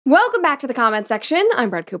Welcome back to the comment section. I'm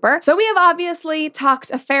Brett Cooper. So we have obviously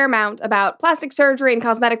talked a fair amount about plastic surgery and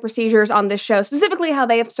cosmetic procedures on this show, specifically how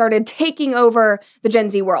they have started taking over the Gen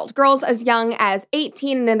Z world. Girls as young as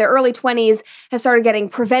 18 and in their early 20s have started getting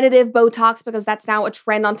preventative Botox because that's now a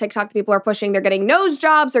trend on TikTok that people are pushing. They're getting nose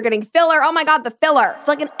jobs, they're getting filler. Oh my God, the filler. It's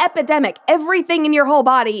like an epidemic. Everything in your whole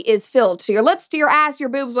body is filled. To your lips, to your ass, your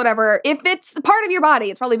boobs, whatever. If it's part of your body,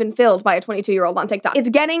 it's probably been filled by a 22-year-old on TikTok. It's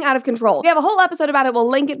getting out of control. We have a whole episode about it. We'll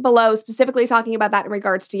link it below, specifically talking about that in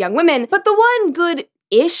regards to young women. But the one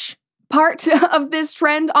good-ish part of this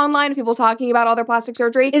trend online of people talking about all their plastic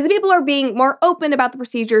surgery is that people are being more open about the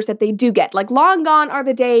procedures that they do get. Like, long gone are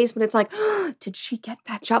the days when it's like, oh, did she get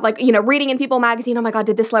that job? Like, you know, reading in People magazine, oh my God,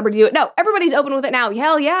 did this celebrity do it? No, everybody's open with it now.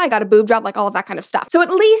 Hell yeah, I got a boob job, like all of that kind of stuff. So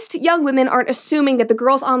at least young women aren't assuming that the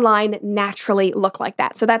girls online naturally look like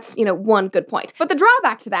that. So that's, you know, one good point. But the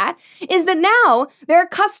drawback to that is that now they're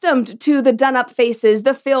accustomed to the done-up faces,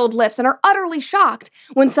 the filled lips, and are utterly shocked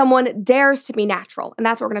when someone dares to be natural. And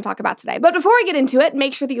that's what we're going to talk about today. But before we get into it,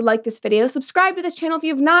 make sure that you like this video, subscribe to this channel if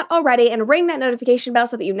you've not already, and ring that notification bell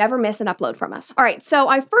so that you never miss an upload from us. All right, so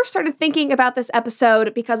I first started thinking about this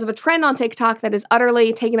episode because of a trend on TikTok that has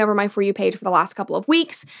utterly taken over my For You page for the last couple of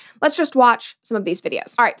weeks. Let's just watch some of these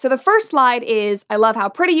videos. All right, so the first slide is, I love how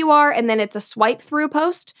pretty you are, and then it's a swipe through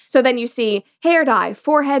post. So then you see hair dye,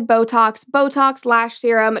 forehead Botox, Botox lash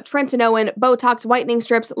serum, Trentinoin, Botox whitening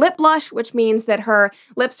strips, lip blush, which means that her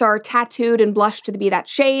lips are tattooed and blushed to be that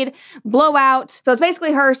shade, blowout. So it's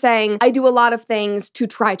basically her saying, I do a lot of things to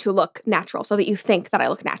try to look natural so that you think that I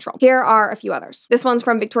look natural. Here are a few others. This one's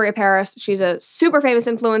from Victoria Paris. She's a super famous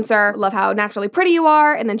influencer. Love how naturally pretty you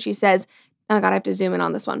are. And then she says, oh God, I have to zoom in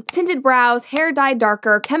on this one. Tinted brows, hair dyed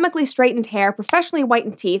darker, chemically straightened hair, professionally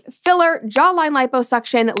whitened teeth, filler, jawline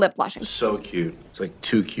liposuction, lip blushing. So cute. It's like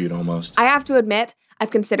too cute almost. I have to admit, I've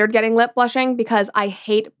considered getting lip blushing because I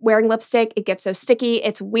hate wearing lipstick. It gets so sticky.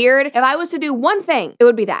 It's weird. If I was to do one thing, it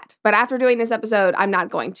would be that. But after doing this episode, I'm not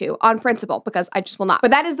going to, on principle, because I just will not. But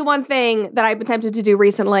that is the one thing that I've been tempted to do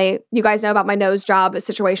recently. You guys know about my nose job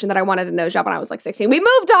situation that I wanted a nose job when I was like 16. We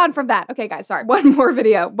moved on from that. Okay, guys, sorry. One more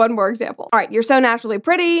video, one more example. All right, you're so naturally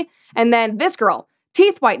pretty. And then this girl,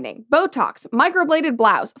 teeth whitening, Botox, microbladed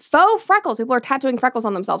brows, faux freckles. People are tattooing freckles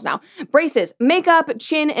on themselves now. Braces, makeup,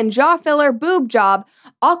 chin and jaw filler, boob job,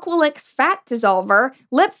 Aqualix fat dissolver,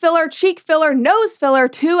 lip filler, cheek filler, nose filler,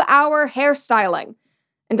 2-hour hair styling,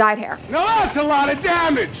 and dyed hair. Now that's a lot of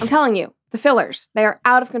damage. I'm telling you, the fillers, they are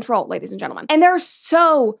out of control, ladies and gentlemen. And there are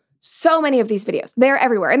so many of these videos. They're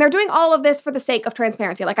everywhere. And they're doing all of this for the sake of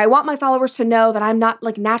transparency. Like, I want my followers to know that I'm not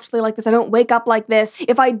like naturally like this. I don't wake up like this.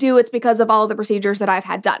 If I do, it's because of all of the procedures that I've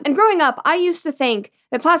had done. And growing up, I used to think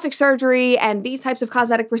that plastic surgery and these types of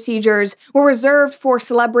cosmetic procedures were reserved for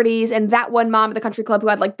celebrities and that one mom at the country club who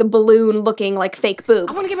had like the balloon looking like fake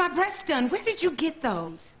boobs. I want to get my breasts done. Where did you get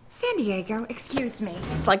those? San Diego, excuse me.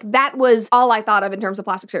 It's like that was all I thought of in terms of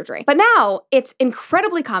plastic surgery. But now it's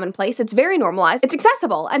incredibly commonplace, it's very normalized, it's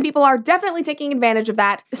accessible, and people are definitely taking advantage of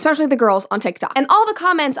that, especially the girls on TikTok. And all the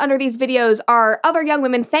comments under these videos are other young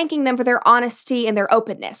women thanking them for their honesty and their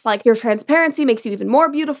openness. Like, your transparency makes you even more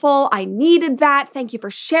beautiful. I needed that. Thank you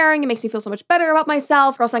for sharing. It makes me feel so much better about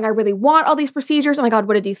myself. Girls saying, I really want all these procedures. Oh my God,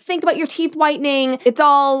 what did you think about your teeth whitening? It's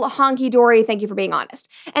all honky-dory. Thank you for being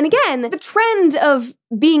honest. And again, the trend of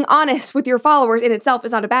being honest with your followers in itself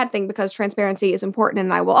is not a bad thing because transparency is important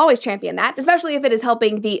and I will always champion that, especially if it is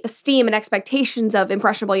helping the esteem and expectations of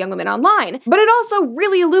impressionable young women online. But it also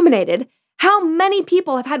really illuminated how many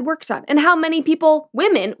people have had work done and how many people,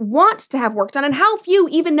 women, want to have work done and how few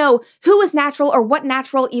even know who is natural or what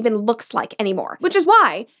natural even looks like anymore. Which is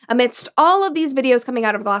why, amidst all of these videos coming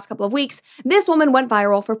out over the last couple of weeks, this woman went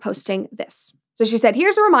viral for posting this. So she said,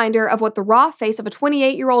 here's a reminder of what the raw face of a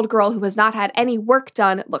 28-year-old girl who has not had any work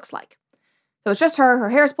done looks like. So it's just her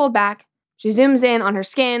hair's pulled back, she zooms in on her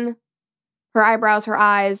skin, her eyebrows, her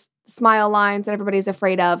eyes, the smile lines that everybody's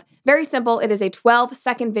afraid of. Very simple, it is a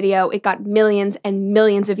 12-second video. It got millions and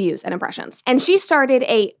millions of views and impressions. And she started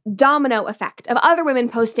a domino effect of other women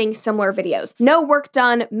posting similar videos. No work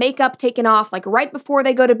done, makeup taken off, like right before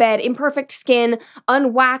they go to bed, imperfect skin,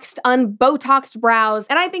 unwaxed, unbotoxed brows.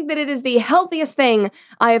 And I think that it is the healthiest thing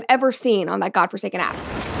I have ever seen on that godforsaken app.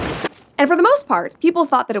 And for the most part, people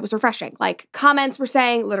thought that it was refreshing. Like, comments were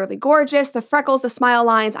saying, literally gorgeous, the freckles, the smile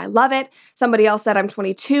lines, I love it. Somebody else said, I'm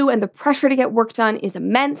 22 and the pressure to get work done is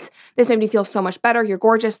immense. This made me feel so much better. You're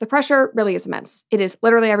gorgeous. The pressure really is immense. It is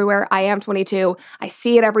literally everywhere. I am 22. I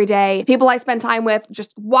see it every day. People I spend time with,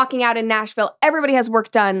 just walking out in Nashville, everybody has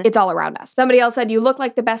work done. It's all around us. Somebody else said, you look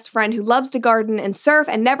like the best friend who loves to garden and surf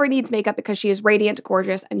and never needs makeup because she is radiant,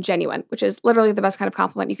 gorgeous, and genuine, which is literally the best kind of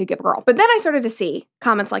compliment you could give a girl. But then I started to see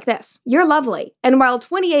comments like this. You're lovely. And while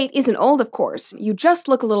 28 isn't old, of course, you just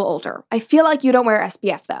look a little older. I feel like you don't wear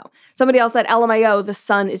SPF though. Somebody else said, LMAO, the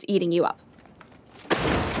sun is eating you up.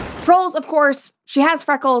 Trolls, of course, she has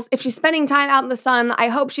freckles. If she's spending time out in the sun, I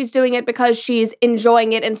hope she's doing it because she's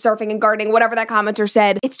enjoying it and surfing and gardening, whatever that commenter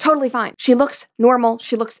said. It's totally fine. She looks normal.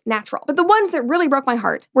 She looks natural. But the ones that really broke my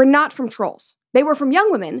heart were not from trolls. They were from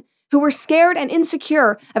young women who were scared and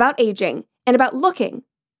insecure about aging and about looking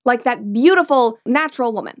like that beautiful,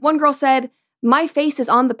 natural woman. One girl said, my face is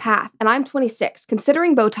on the path, and I'm 26,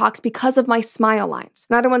 considering Botox because of my smile lines.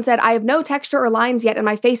 Another one said, I have no texture or lines yet, and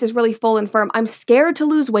my face is really full and firm. I'm scared to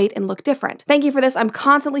lose weight and look different. Thank you for this. I'm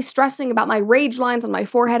constantly stressing about my rage lines on my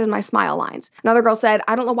forehead and my smile lines. Another girl said,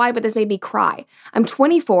 I don't know why, but this made me cry. I'm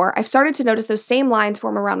 24. I've started to notice those same lines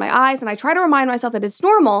form around my eyes, and I try to remind myself that it's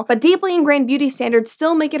normal, but deeply ingrained beauty standards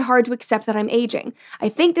still make it hard to accept that I'm aging. I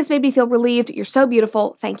think this made me feel relieved. You're so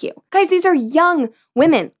beautiful. Thank you. Guys, these are young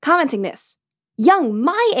women commenting this. Young,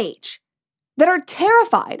 my age, that are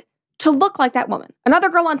terrified to look like that woman. Another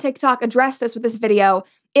girl on TikTok addressed this with this video.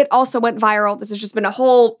 It also went viral. This has just been a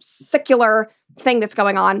whole secular thing that's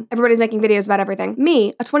going on. Everybody's making videos about everything.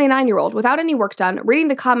 Me, a 29-year-old without any work done, reading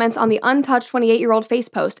the comments on the untouched 28-year-old face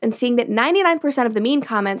post and seeing that 99% of the mean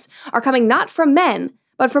comments are coming not from men,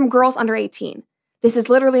 but from girls under 18. This is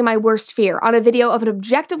literally my worst fear on a video of an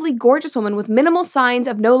objectively gorgeous woman with minimal signs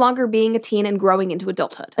of no longer being a teen and growing into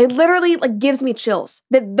adulthood. It literally gives me chills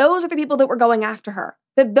that those are the people that were going after her.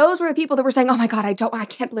 That those were the people that were saying, oh my God, I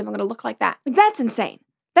can't believe I'm gonna look like that. That's insane.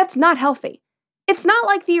 That's not healthy. It's not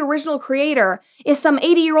like the original creator is some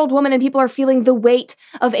 80-year-old woman and people are feeling the weight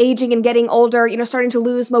of aging and getting older, starting to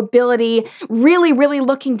lose mobility, really, really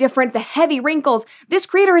looking different, the heavy wrinkles. This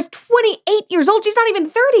creator is 28 years old. She's not even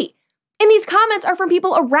 30. And these comments are from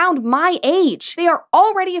people around my age. They are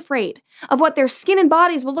already afraid of what their skin and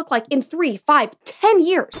bodies will look like in 3, 5, 10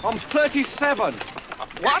 years. I'm 37.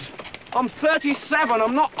 What? I'm 37.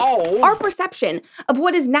 I'm not old. Our perception of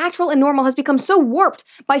what is natural and normal has become so warped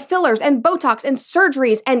by fillers and Botox and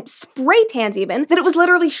surgeries and spray tans even, that it was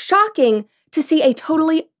literally shocking to see a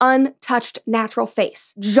totally untouched natural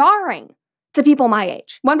face. Jarring to people my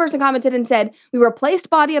age. One person commented and said, we replaced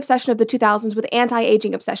body obsession of the 2000s with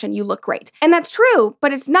anti-aging obsession. You look great. And that's true,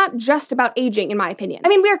 but it's not just about aging, in my opinion. I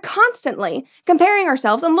mean, we are constantly comparing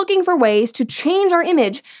ourselves and looking for ways to change our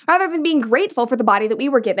image rather than being grateful for the body that we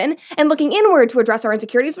were given and looking inward to address our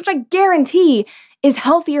insecurities, which I guarantee is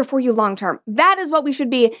healthier for you long-term. That is what we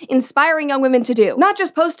should be inspiring young women to do. Not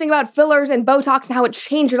just posting about fillers and Botox and how it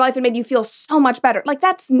changed your life and made you feel so much better.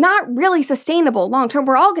 That's not really sustainable long-term.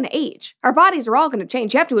 We're all gonna age. Our bodies are all gonna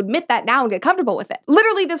change. You have to admit that now and get comfortable with it.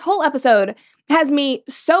 Literally, this whole episode has me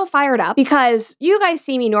so fired up because you guys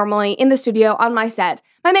see me normally in the studio on my set.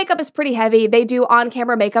 My makeup is pretty heavy. They do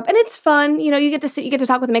on-camera makeup and it's fun. You get to sit, you get to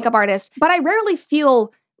talk with a makeup artist, but I rarely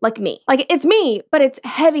feel like me. It's me, but it's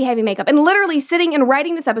heavy, heavy makeup. And literally sitting and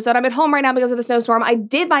writing this episode, I'm at home right now because of the snowstorm. I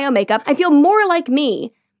did my own makeup. I feel more like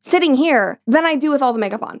me sitting here than I do with all the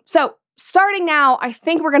makeup on. So starting now, I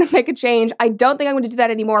think we're gonna make a change. I don't think I'm gonna do that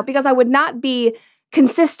anymore because I would not be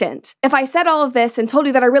consistent if I said all of this and told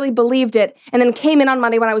you that I really believed it and then came in on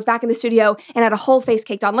Monday when I was back in the studio and had a whole face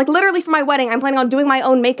caked on. Literally for my wedding, I'm planning on doing my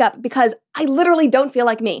own makeup because I literally don't feel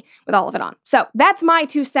like me with all of it on. So that's my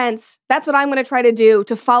 2 cents. That's what I'm gonna try to do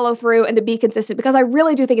to follow through and to be consistent because I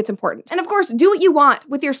really do think it's important. And of course, do what you want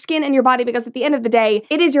with your skin and your body because at the end of the day,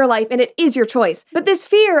 it is your life and it is your choice. But this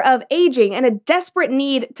fear of aging and a desperate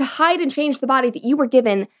need to hide and change the body that you were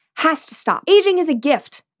given has to stop. Aging is a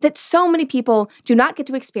gift that so many people do not get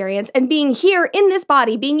to experience, and being here in this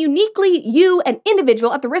body, being uniquely you and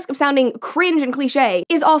individual at the risk of sounding cringe and cliche,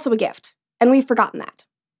 is also a gift, and we've forgotten that.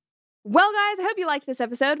 Well guys, I hope you liked this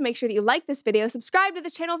episode. Make sure that you like this video, subscribe to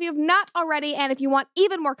this channel if you have not already, and if you want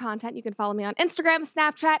even more content, you can follow me on Instagram,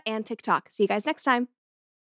 Snapchat, and TikTok. See you guys next time.